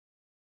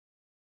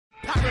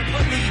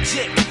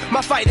Paraplegic,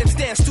 my fighting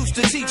stance too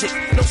strategic.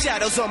 No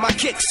shadows on my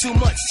kicks, too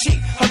much cheat,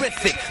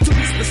 horrific. To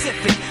be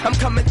specific, I'm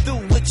coming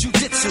through with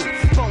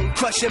jujitsu, bone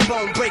crushing,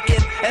 bone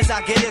breaking as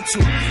I get into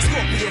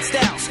scorpion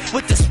styles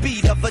with the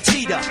speed of a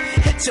cheetah.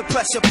 Hit your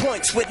pressure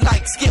points with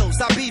light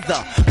skills. I'll be the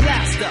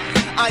blaster.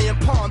 Iron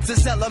palms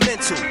is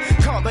elemental.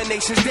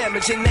 Combinations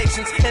damaging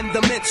nations in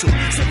the mental.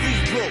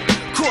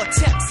 Cerebral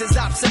cortex is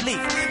obsolete.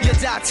 You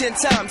die 10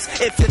 times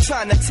if you're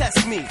trying to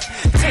test me.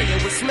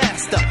 Taylor was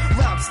master,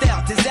 rhyme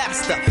style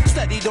disaster.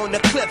 Studied on the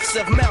cliffs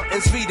of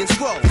mountains, reading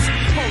scrolls,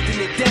 holding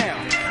it down.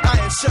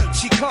 Iron shirt,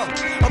 she come,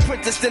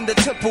 apprenticed in the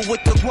temple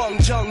with the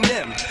Guangzhong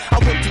Nim. I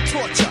went through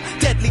torture,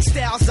 deadly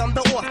styles, I'm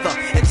the author.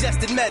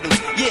 Ingested metals,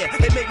 yeah,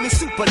 they make me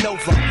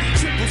supernova.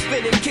 Triple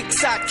spinning, kick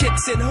side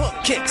kicks and hook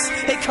kicks.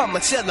 Hey, come a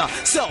chiller,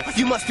 so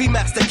you must be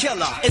master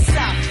killer. It's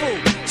I fool,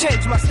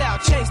 change my style,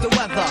 change the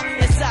weather.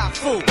 It's I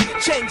fool,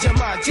 change your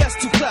mind, just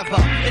too clever.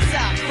 It's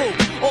I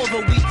fool, all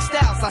the weak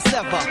styles I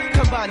sever,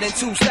 combining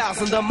two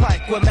styles on the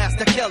mic with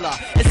master killer.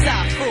 It's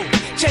I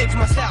fool, change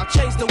my style,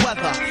 change the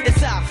weather.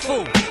 It's I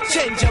fool,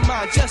 change your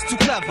mind, just too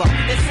clever.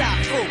 It's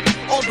I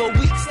fool, all the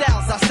weak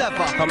styles I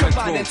sever,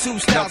 combining two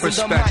styles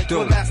on the mic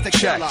with master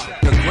killer.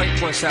 The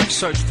great ones have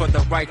searched for the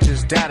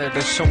righteous data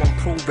to show and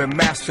prove and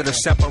master the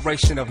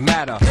separation of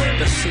matter.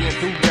 The seeing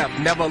through depth,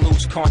 never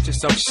lose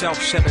conscious of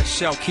self, shed a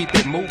shell, keep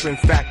it moving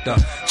factor.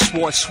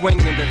 Sword swing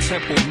in the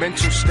temple,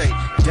 mental state,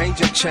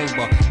 danger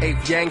chamber,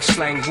 8th Yang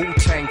slang,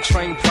 Wu-Tang,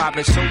 trained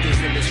private soldiers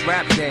in this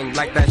rap gang,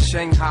 like that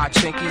Shanghai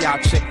Chinky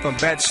out chick from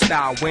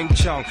Bed-Stuy, Wing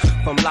Chun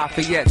from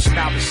Lafayette,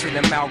 Stuyvesant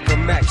and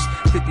Malcolm X,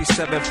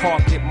 57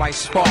 Park, it might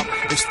spark,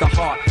 it's the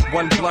heart,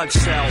 one blood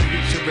cell,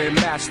 featuring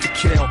master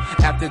kill,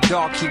 after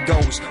dark he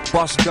goes,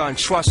 bust gun,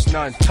 trust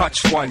none,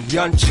 touch one,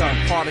 Yun Chun,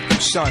 particle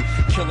sun,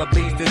 killer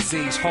bees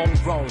disease,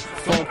 homegrown,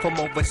 flown from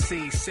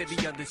overseas,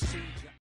 city under siege.